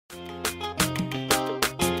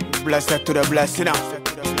blessed to the blessing.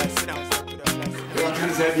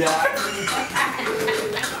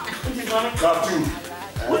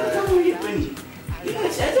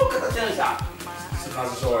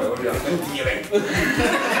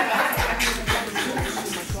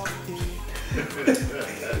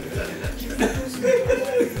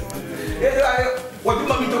 What do you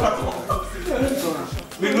want me to talk about?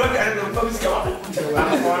 We look at the public school.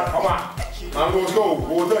 I'm going to go.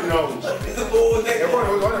 Go there now.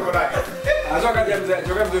 I saw that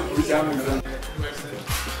you're going to do something.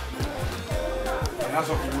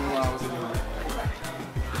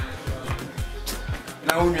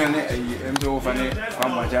 Now, we are going to open it.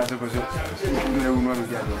 I'm going to go to the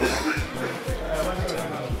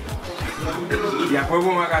Yakobo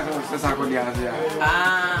Magazo, Sasako Diazia.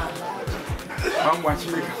 I'm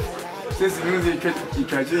watching this music. You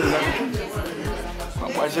can do that.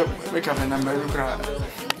 I'm watching make up a number of crowd.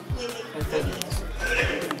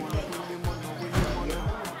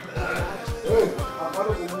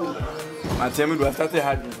 I tell me, do I start to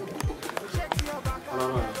have you?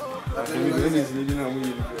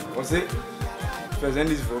 What's it? Present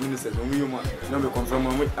this for ministers. When you want, no, confirm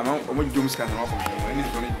I'm with Doom Scan.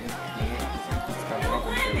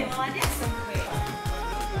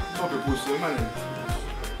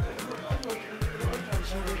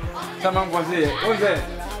 Someone was there. Oh, there.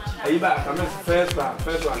 I back. I'm first one.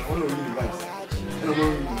 Only device.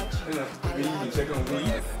 Second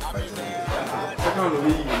week.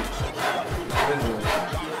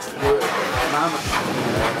 Mama.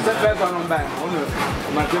 First one on back. Only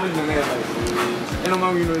my children and everybody.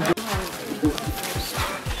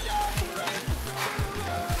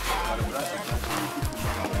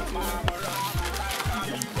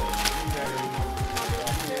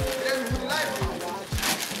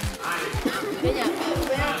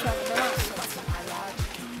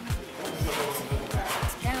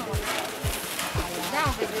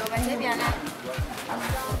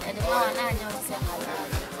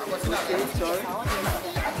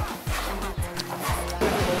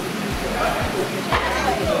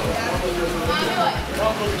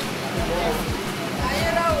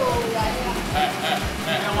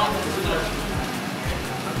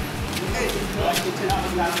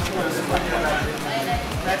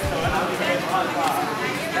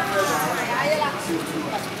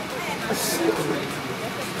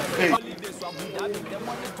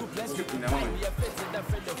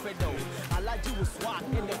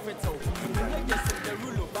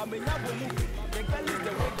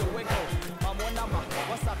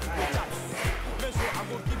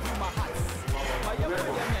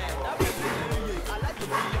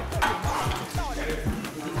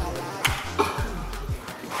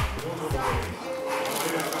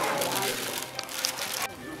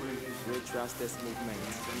 This movement.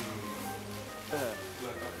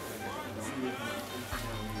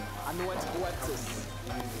 I know what poets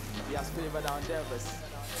he has favored our endeavors.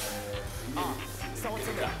 So what's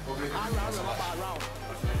it there? Around.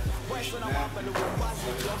 Where's when I want to go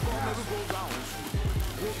round?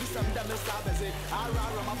 We'll be some damn service.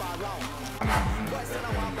 Around. Where's when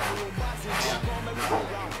I want to go round?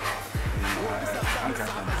 We'll be some damn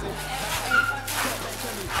service.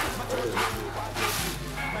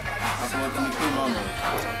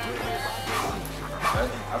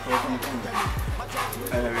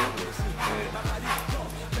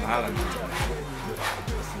 Mahala.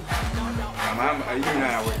 Mama, are you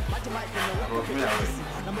now?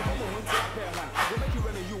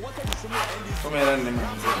 Come here and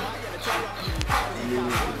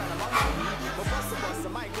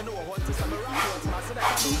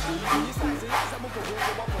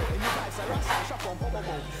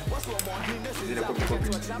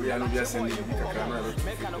we are not just sending the camera.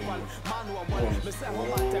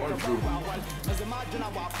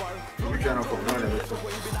 We cannot combine it.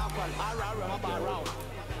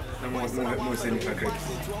 More sending a cake.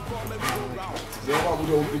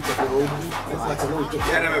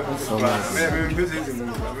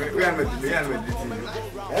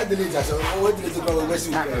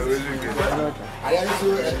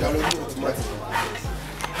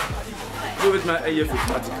 We with my AF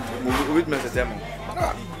with my demo.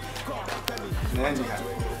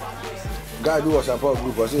 God do a support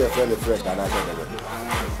group was a fairly fresh and I said,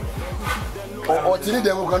 or till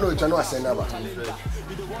they will go to no send number.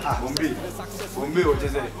 Bombay, what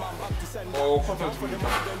is it? Oh, cotton to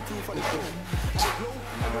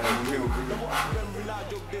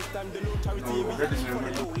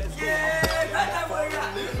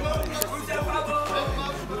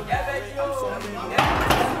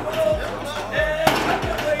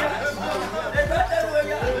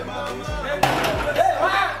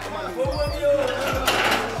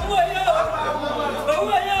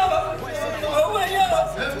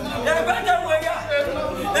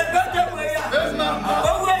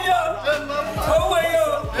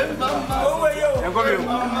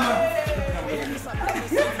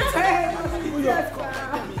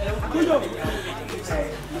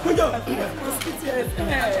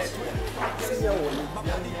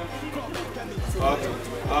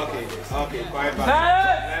Okay, quiet back.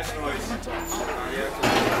 Less noise.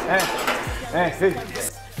 Hey.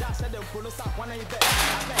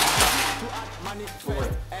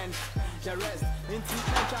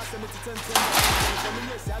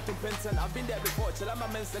 I've been there before. Till I'm a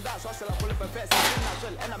man, that's why I pull up a fest.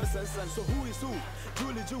 And I'm a sense. So who is who?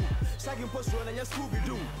 Julie Jew. Shagging post roll and your Scooby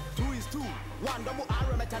Doo. 2 is 2. 1 double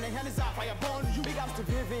R, and hand is off. I born you. Big ups to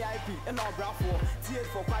VIP and all bra for. T8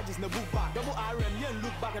 for Quadis in the book back. Double R and you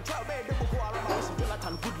look back and try to double go around.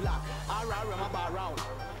 Jonathan, good luck. R, I'm around.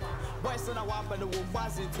 Boys and I want and the woman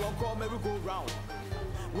was it to call maybe go round.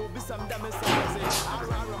 We'll be some damage.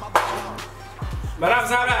 Madame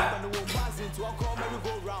Sarah.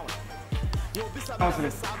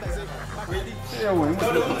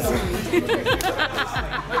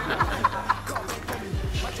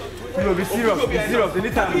 No, be serious.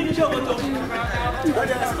 Anytime.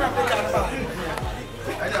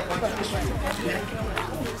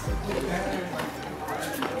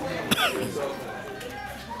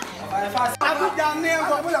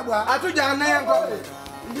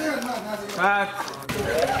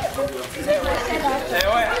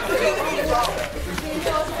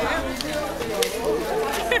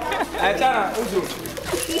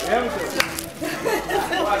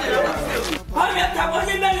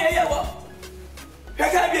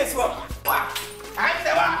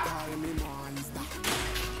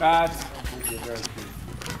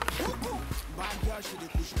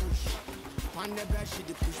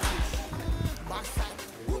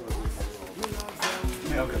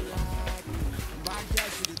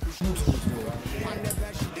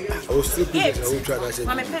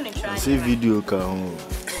 See video come.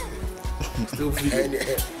 Still video.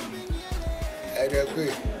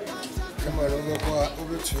 Come on,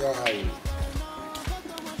 over to your house.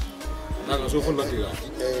 I'm so fond of you.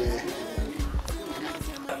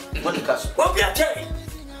 What the cast? What be a cherry?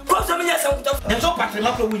 What's the meaning of the top of the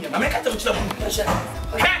map of William? I make a touch of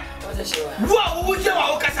what would you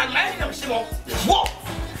all cast and marry them? What?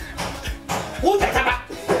 Who the taba?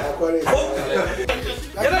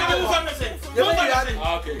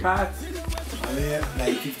 Okay.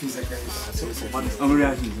 Like 50 seconds. I'm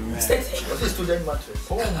reacting. What's the student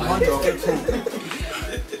mattress?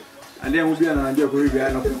 And then we'll be an idea of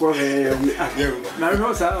Caribbean. Now, we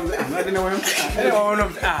know some. I don't know when.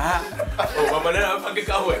 Oh, but then I'm fucking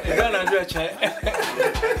away. You can't do a chair.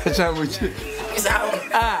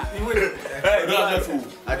 You will. Hey, don't have food.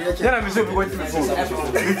 Then I'm so going to the phone.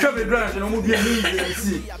 You come the branch and I'm moving in.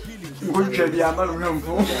 See. You go to the Ama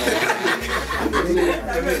Mcbrown.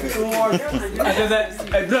 I said that a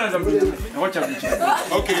branch of me. Watch out.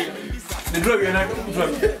 Okay. The drug you're not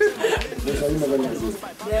drug. Okay.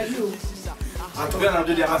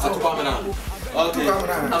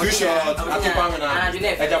 2 shots.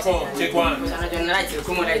 Agyapong, take 1.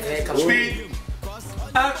 Speed.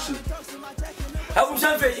 Action. Have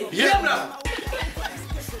something. Yeah.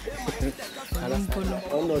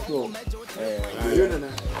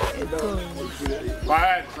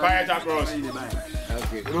 Quiet across.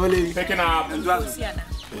 Okay. Rolling. Picking up.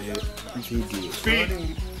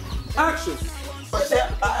 Speed. Action.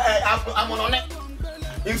 I'm on it.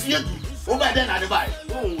 If you over then I divide.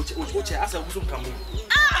 Which I said,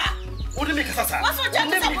 ah! What do you make a sasa? What's what you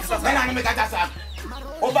make a sasa?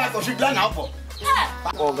 Over because you done now.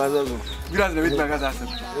 Oh, Gazazo. You guys know it, my Gazazo.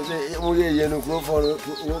 You know, go for a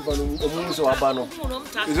banner.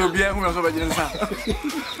 It's a beer who knows about the answer.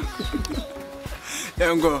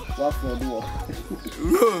 Go. What for do?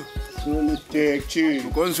 Roll. Take two.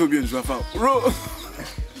 Go so be in Zaffa. Roll.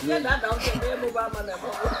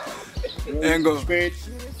 And go. Speed.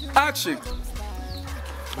 Action.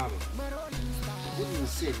 Mama. What do you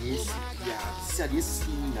say? Yes. Yeah. Said yes.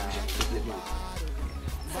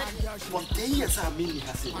 But 10 years I mean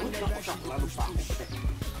has said, what do you chocolate?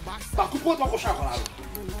 But what do you chocolate?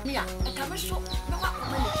 Mia, I can't show. No,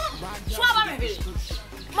 I'm baby.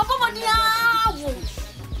 Mama, dear. I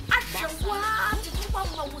just want to come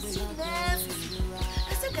out with this. I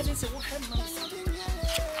said, because it's a woman.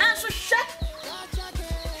 And so shut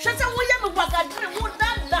up, William, what I do, what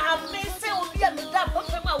that may say, will be a madam,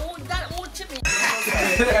 but I won't that watch me.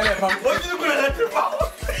 What you going to let you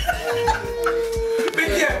out?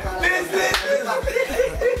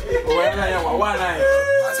 Why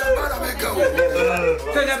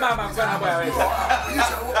Tell Mama,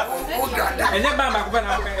 and then Mama,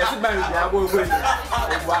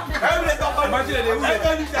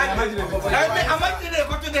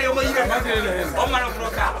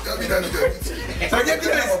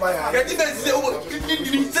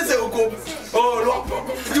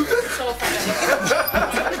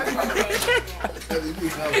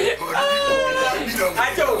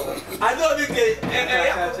 I know you can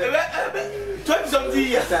 20-something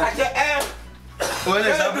years.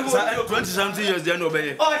 20-something years, they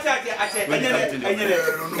obey. Oh, I said,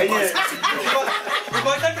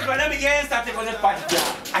 because that's the again started for that party.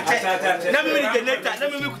 Let me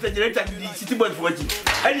the generator, the city board for watching.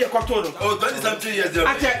 I need a quarter. Oh, 20-something years. I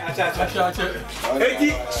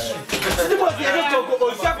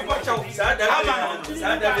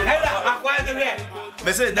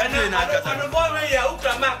said, that day,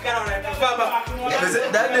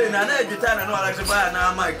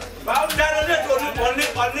 only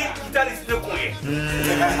guitarist no queen.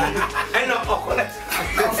 I know.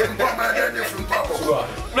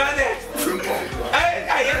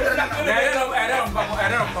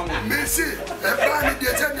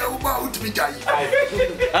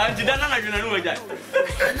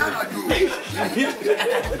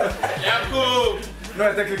 No,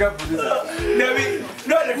 I take a producer.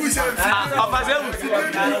 No,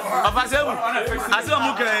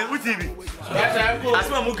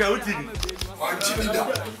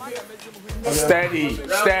 steady.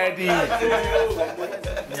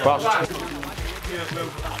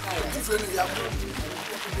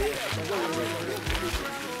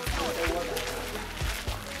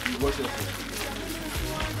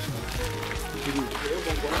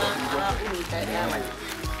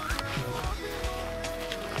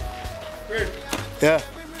 Yeah.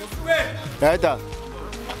 Right.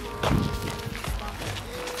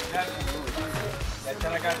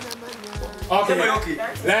 Okay.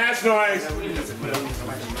 Last noise.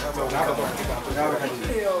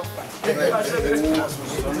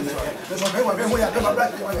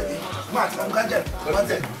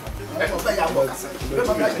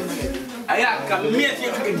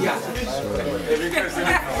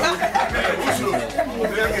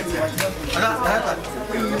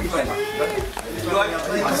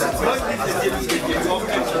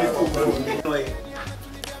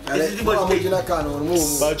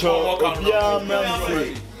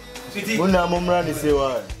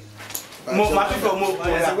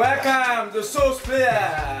 Welcome to Soul Player.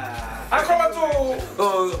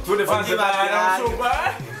 To the fans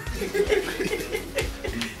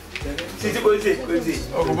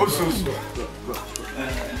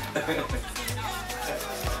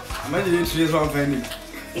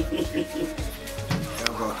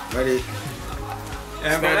Ready?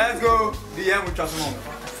 Let's go. DM with us.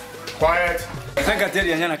 Quiet. I think I tell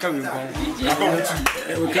you, I'm coming.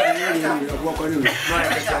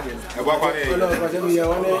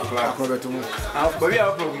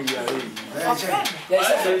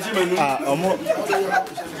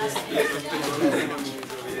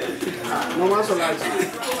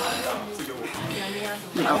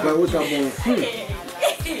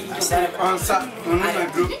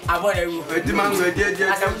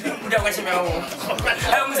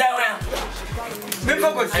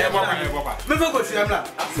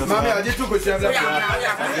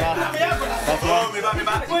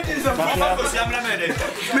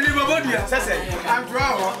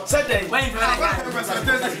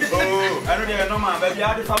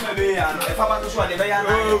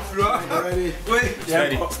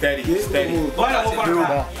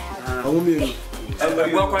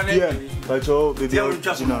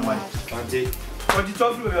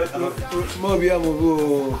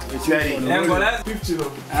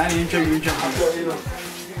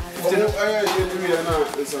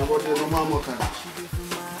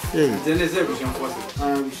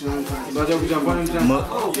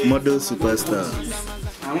 Model superstar.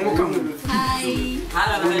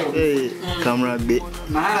 Hey, camera bit.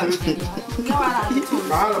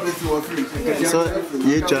 So,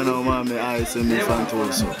 you channel mommy eyes and me fan to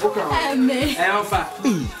also.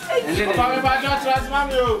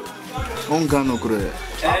 On cano cruel.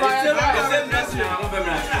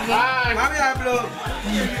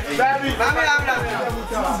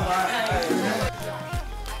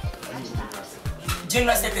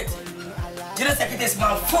 General Secretary is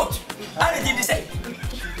my foot. I did decide.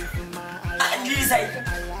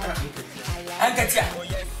 I get ya.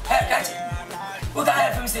 What I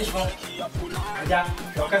have from station.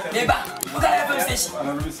 Neighbor, what I have from station.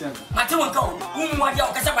 My two will go. Whom want your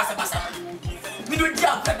Casabasa? We do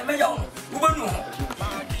jump at the mayor. Who will know?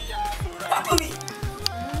 What to me?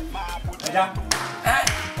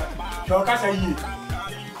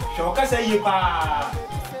 Shoka say ye pa.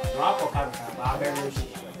 No apoka ba bere.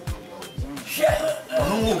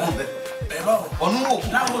 Onu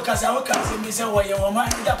na wo kasa mi se wo ye wo ma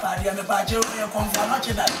nda pa dia me pa je wo ye konfa na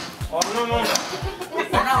che da. No.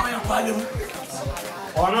 Na wo ye kwa le mu.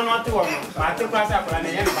 No ti wo. Ma ti kwa sa kwa na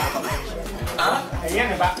ye ba. Ah? Ye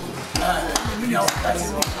ne ba. Mi ya wo ta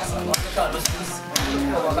si.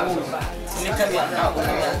 Ni ka ya na wo.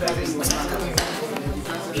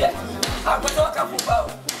 Akoto ka fu ba.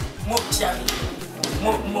 Mo chia.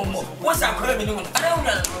 Mo. Wo sa kwa mi ni mo. Ara wo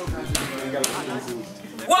na.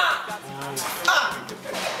 Wa! Ah!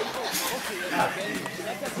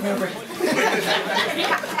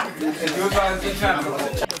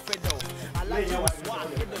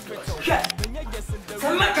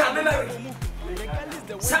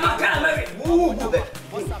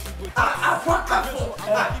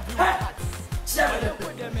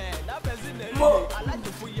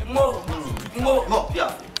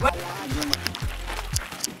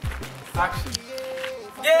 Action.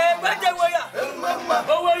 Yeah, but they were ya.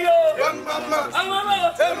 Oh, were you?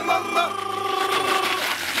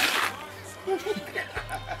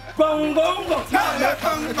 Bong.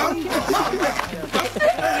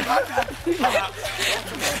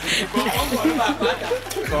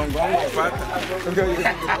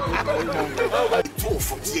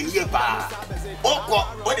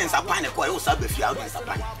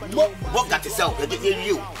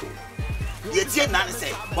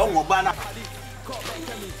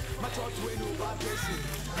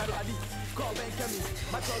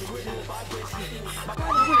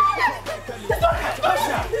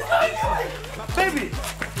 Baby!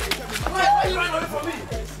 Why are you running away from me?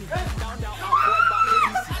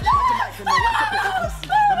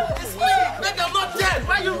 It's me! Baby, I'm not dead!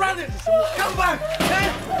 Why are you running? Come back! Hey?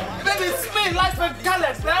 Baby, it's me! Life and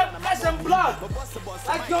colors, man! Flesh and blood!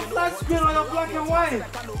 Like your flat screen on your black and white!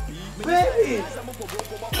 Baby!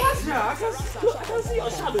 Tasha, I can see your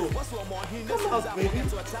shadow! Come out, baby!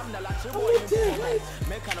 Oh, dear, wait!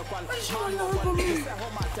 Why are you running away from me?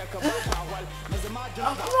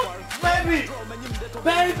 Baby!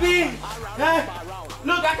 Baby! Hey!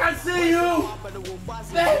 Look, I can see you!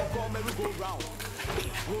 Baby!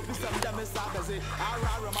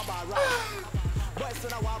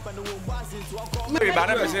 Maybe by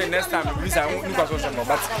next time we say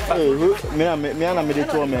but me and me dey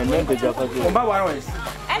to me and the Jaffa.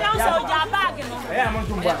 And also your bag, I'm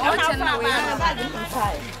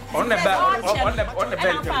on the belt. I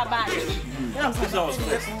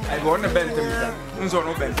go on the belt. No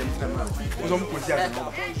belt.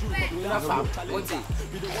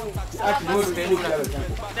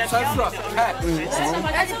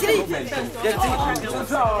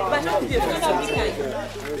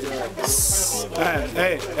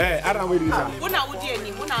 Hey, I don't wait this.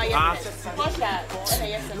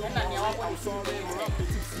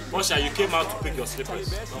 Mosha, you came out to pick your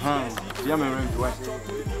slippers. Yeah, man,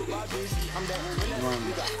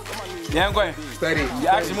 yeah, I'm going. Steady. You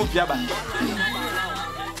actually move Yaba.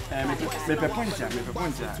 Me pepuncha.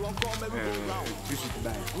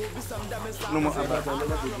 No more about.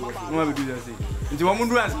 No more do that. Into one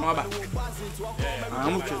mundu as maba.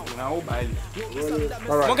 I'm now by.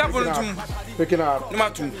 Alright. Picking up. No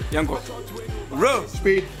matter. Yango. Row.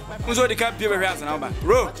 Speed. Unzo the cap here as now by.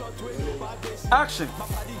 Row. Action.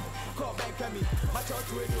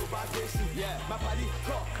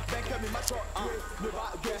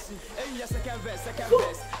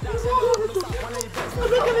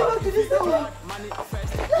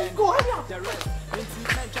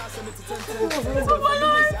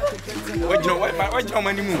 What you know? What you know?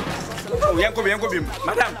 Money move. Yanko,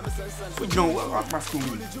 madam. What you know? What must do?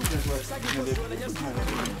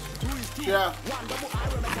 Yeah.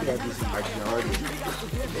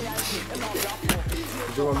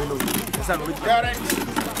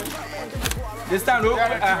 This time,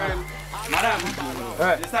 madam.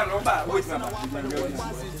 This time, wait,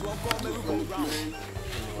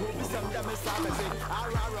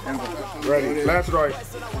 Ready. Left, right.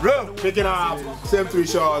 Row. Picking up. Same 3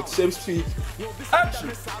 shots. Same speed.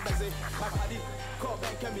 Action.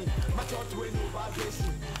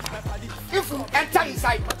 If you enter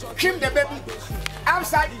inside, trim the baby.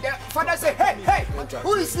 Outside, the father say, hey,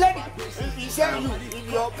 who is lady? He said you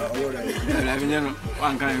in your...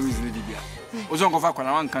 One guy who is lady. Also, go for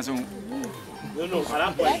one cancer. No, at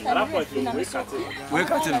that point, Where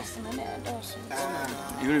cut it?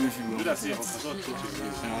 You will be feeling.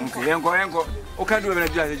 Okay, Yanko. Okay, do a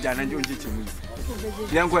judge and you teach me.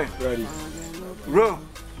 Yanko, ready. Row.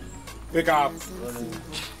 Pick up.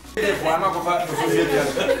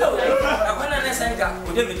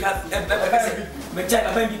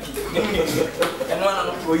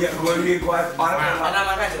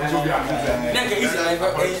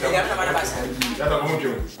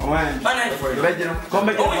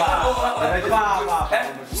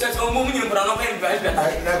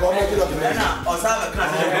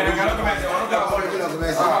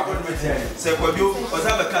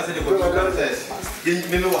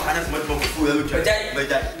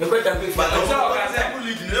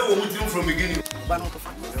 from beginning.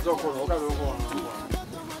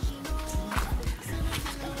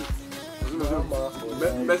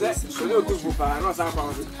 Mas é, eu tô fufá, não sabe para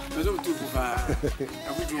onde. Mas eu tô fufá.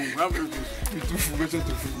 Eu vou jogar, eu tô fufá, eu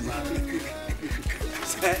tô fufá.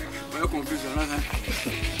 Eu confuso, não sabe?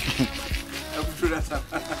 Eu vou chorar essa.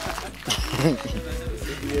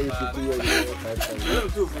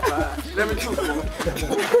 Eu tô fufá, não me tufo.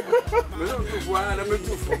 Mas eu tô fufá, não me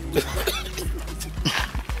tufo.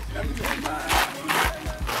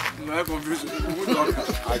 Não é confuso, muito louco.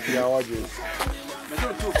 Aqui é ódio. I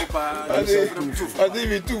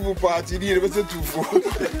didn't do party, you was a two for. Hey,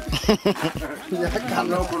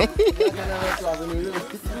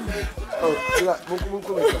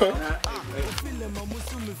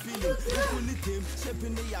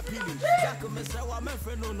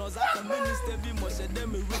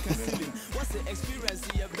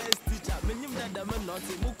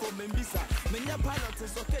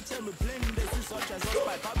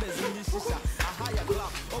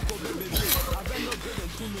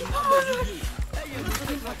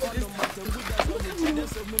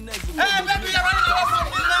 baby, you're running away from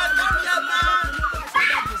me now.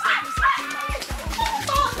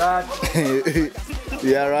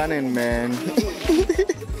 We are running, man.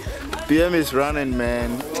 PM is running,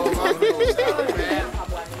 man.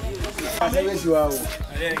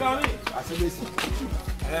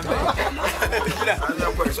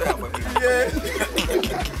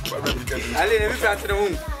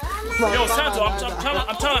 Yo, Santo, I'm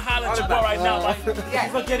trying to holler at your boy right now. Like, you're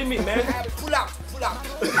forgetting me, man. Pull up, pull up.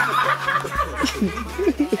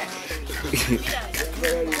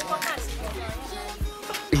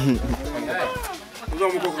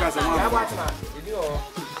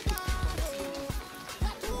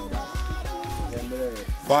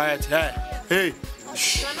 Quiet, hey.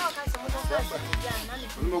 Shh.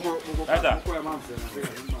 Ada.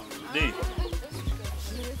 They.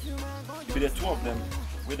 Be the two of them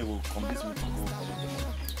where they will convince me to go for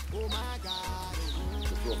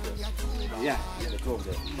the two of them. Yeah, the two of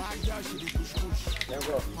them.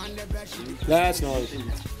 That's nice.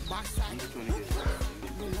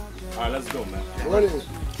 Alright, let's go, man.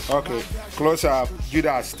 Okay, close up.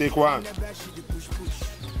 Judas, take one.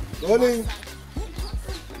 Rolling.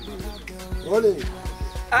 Rolling.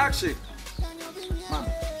 Action.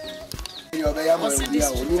 No,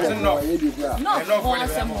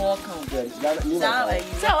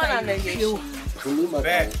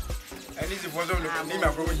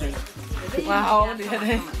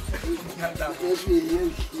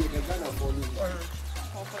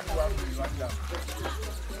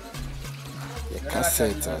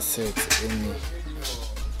 cassette, any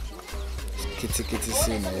kitty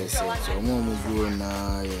scene, yes, so Mama go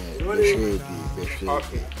now,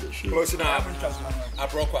 Okay, close it up.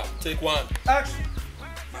 Abrokwa, take one. Action.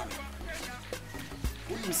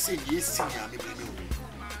 When you say yes,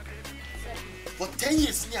 for 10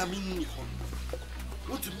 years, I mean,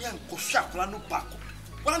 what to me and Koshakla no back.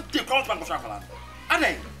 One take out Bank Koshakla. And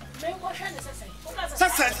then,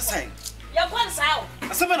 that's the same. You're going south.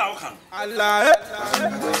 A 7 hour can. Allah.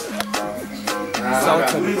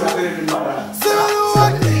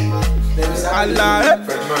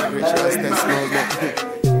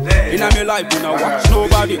 In my life, we no watch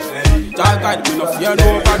nobody. Dark guide, we no fear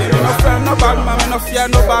nobody. We no friend, no bad man, we no fear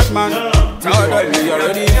no bad man. Tell them we are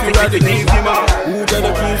ready if you ready. Who get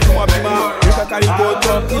the keys to my bima? You can carry go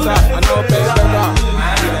to pizza and no pay better.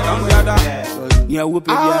 Yeah, we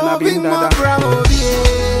play and I been dada.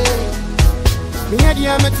 Me a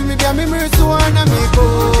dia met me be me so na me go.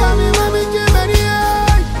 Kami mami ke bari.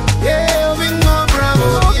 Yeah, we no bravo.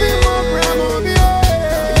 Me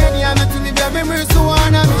a dia met me be me so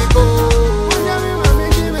na me go. Kami mami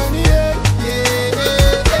ke bari. Yeah.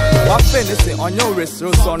 What finish on your wrist so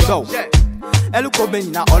no. Eluko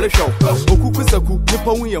benina ole show. Okuku seku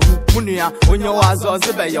nipa hu yehu munua onye wazo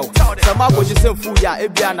zebe yo. Sama boji semfu ya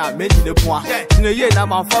ebia na meji ne poa. Tineye na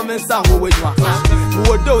manfa mensa ho wadwa.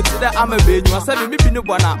 Wo do to the ama benua se me bi ne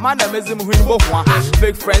bona ma na mezim hu ni bo ho.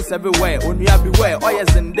 Fake friends everywhere onua beware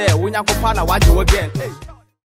oyes in there wonya kopa na waje again.